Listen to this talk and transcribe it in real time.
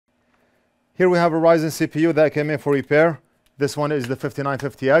Here we have a Ryzen CPU that came in for repair. This one is the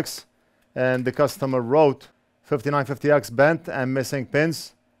 5950X, and the customer wrote 5950X bent and missing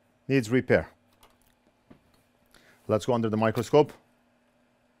pins, needs repair. Let's go under the microscope.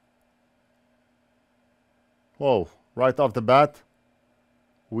 Whoa, right off the bat,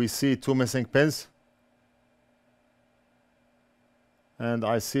 we see 2 missing pins. And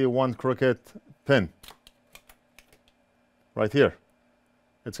I see 1 crooked pin right here.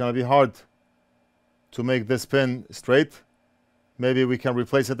 It's going to be hard to make this pin straight. Maybe we can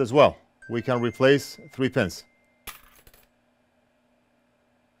replace it as well. We can replace 3 pins.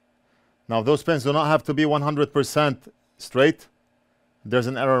 Now those pins do not have to be 100% straight. There's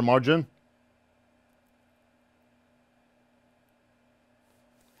an error margin.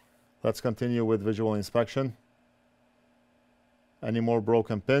 Let's continue with visual inspection. Any more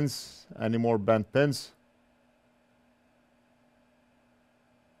broken pins? Any more bent pins?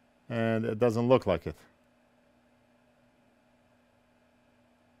 And it doesn't look like it.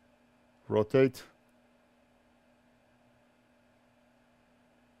 Rotate.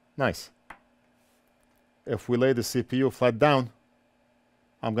 Nice. If we lay the CPU flat down,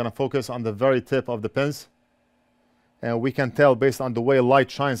 I'm going to focus on the very tip of the pins. And we can tell based on the way light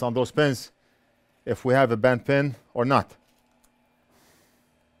shines on those pins if we have a bent pin or not.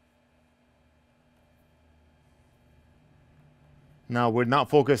 Now we're not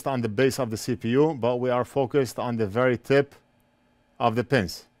focused on the base of the CPU, but we are focused on the very tip of the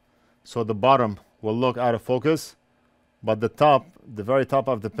pins. So the bottom will look out of focus, but the top, the very top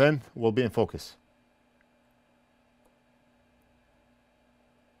of the pin will be in focus.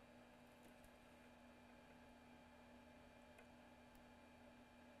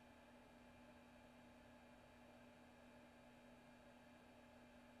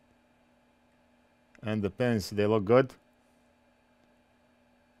 And the pins, they look good.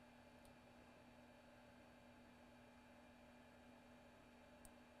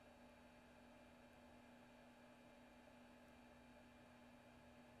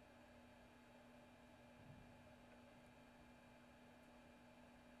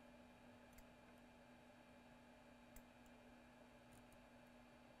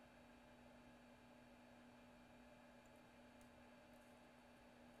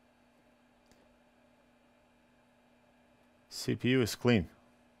 CPU is clean.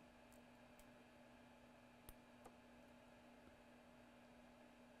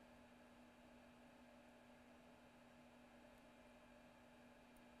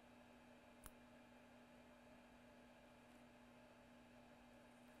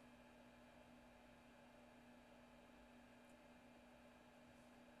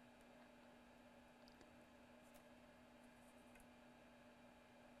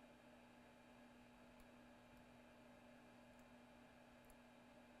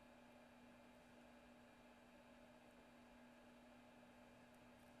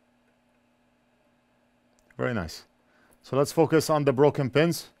 Very nice. So let's focus on the broken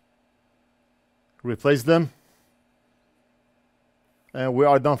pins. Replace them. And we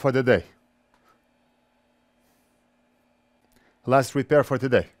are done for the day. Last repair for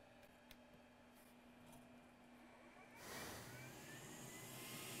today.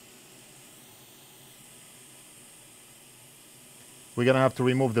 We're going to have to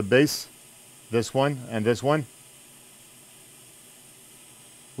remove the base, this one and this one.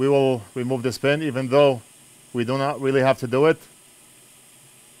 We will remove this pin, even though we do not really have to do it.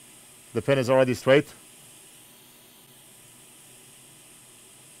 The pin is already straight.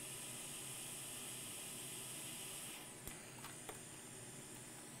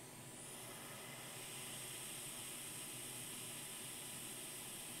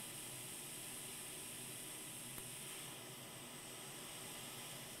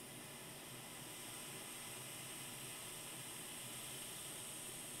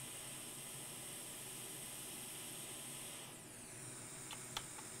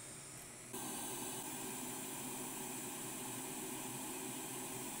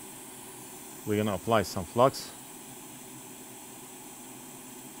 We're going to apply some flux.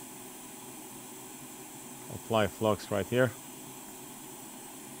 Apply flux right here.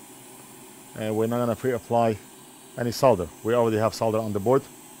 And we're not going to pre-apply any solder. We already have solder on the board.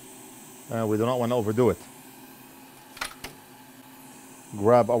 And we do not want to overdo it.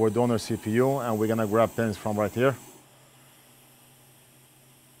 Grab our donor CPU and we're going to grab pins from right here.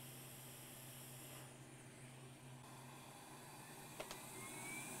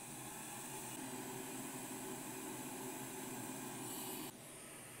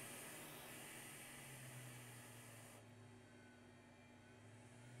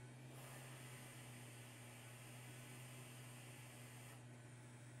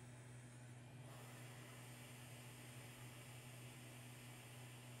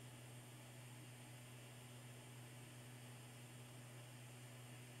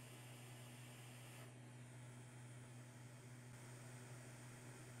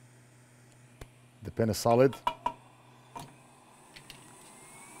 The pin is solid.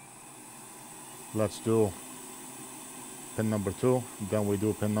 Let's do pin number 2, then we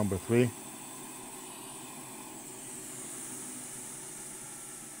do pin number 3.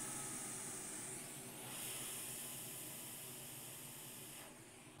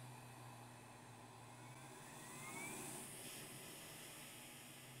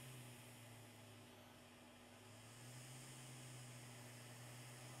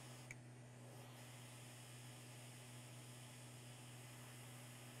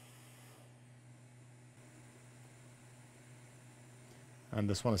 And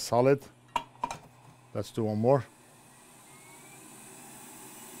this one is solid. Let's do one more.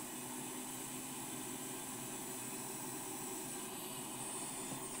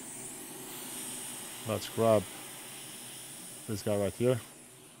 Let's grab this guy right here.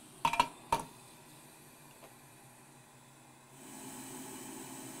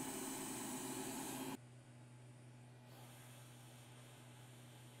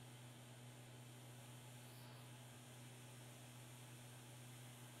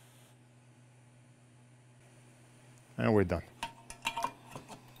 And we're done.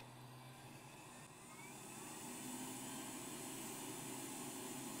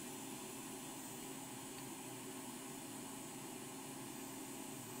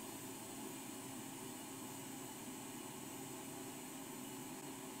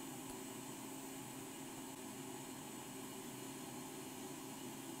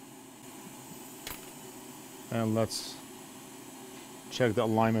 And let's check the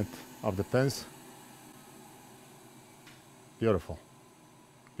alignment of the pins. Beautiful,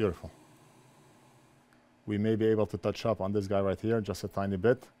 beautiful. We may be able to touch up on this guy right here just a tiny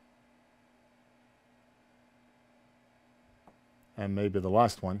bit. And maybe the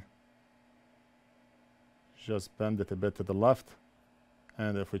last one. Just bend it a bit to the left.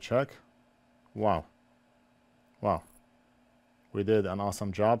 And if we check, wow, wow. We did an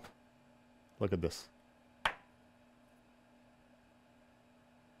awesome job. Look at this.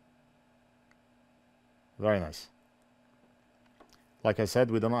 Very nice. Like I said,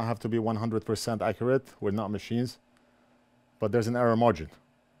 we do not have to be 100% accurate. We're not machines. But there's an error margin.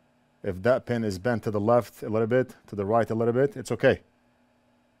 If that pin is bent to the left a little bit, to the right a little bit, it's okay.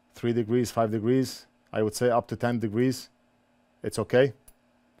 3 degrees, 5 degrees, I would say up to 10 degrees, it's okay.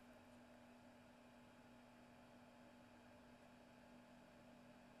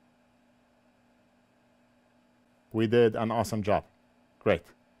 We did an awesome job. Great.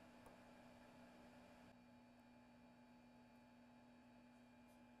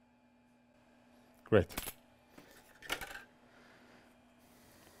 Great.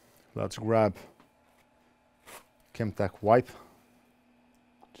 Let's grab Amtech wipe.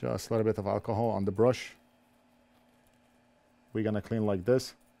 Just a little bit of alcohol on the brush. We're gonna clean like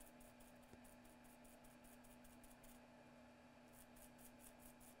this.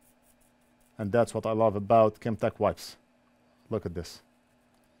 And that's what I love about Amtech wipes. Look at this.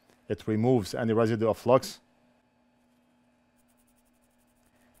 It removes any residue of flux.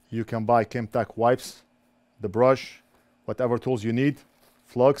 You can buy Amtech wipes, the brush, whatever tools you need,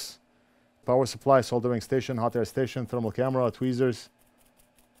 flux, power supply, soldering station, hot air station, thermal camera, tweezers,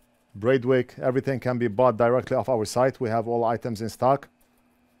 braid wick, everything can be bought directly off our site. We have all items in stock.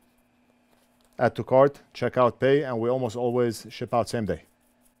 Add to cart, check out, pay, and we almost always ship out same day.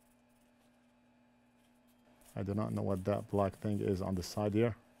 I do not know what that black thing is on the side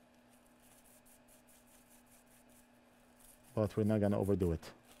here, but we're not gonna overdo it.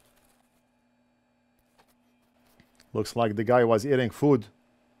 Looks like the guy was eating food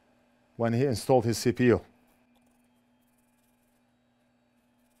when he installed his CPU.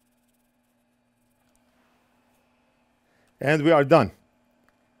 And we are done.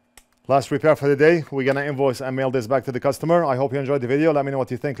 Last repair for the day. We're gonna invoice and mail this back to the customer. I hope you enjoyed the video. Let me know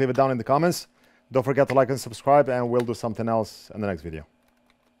what you think. Leave it down in the comments. Don't forget to like and subscribe, and we'll do something else in the next video.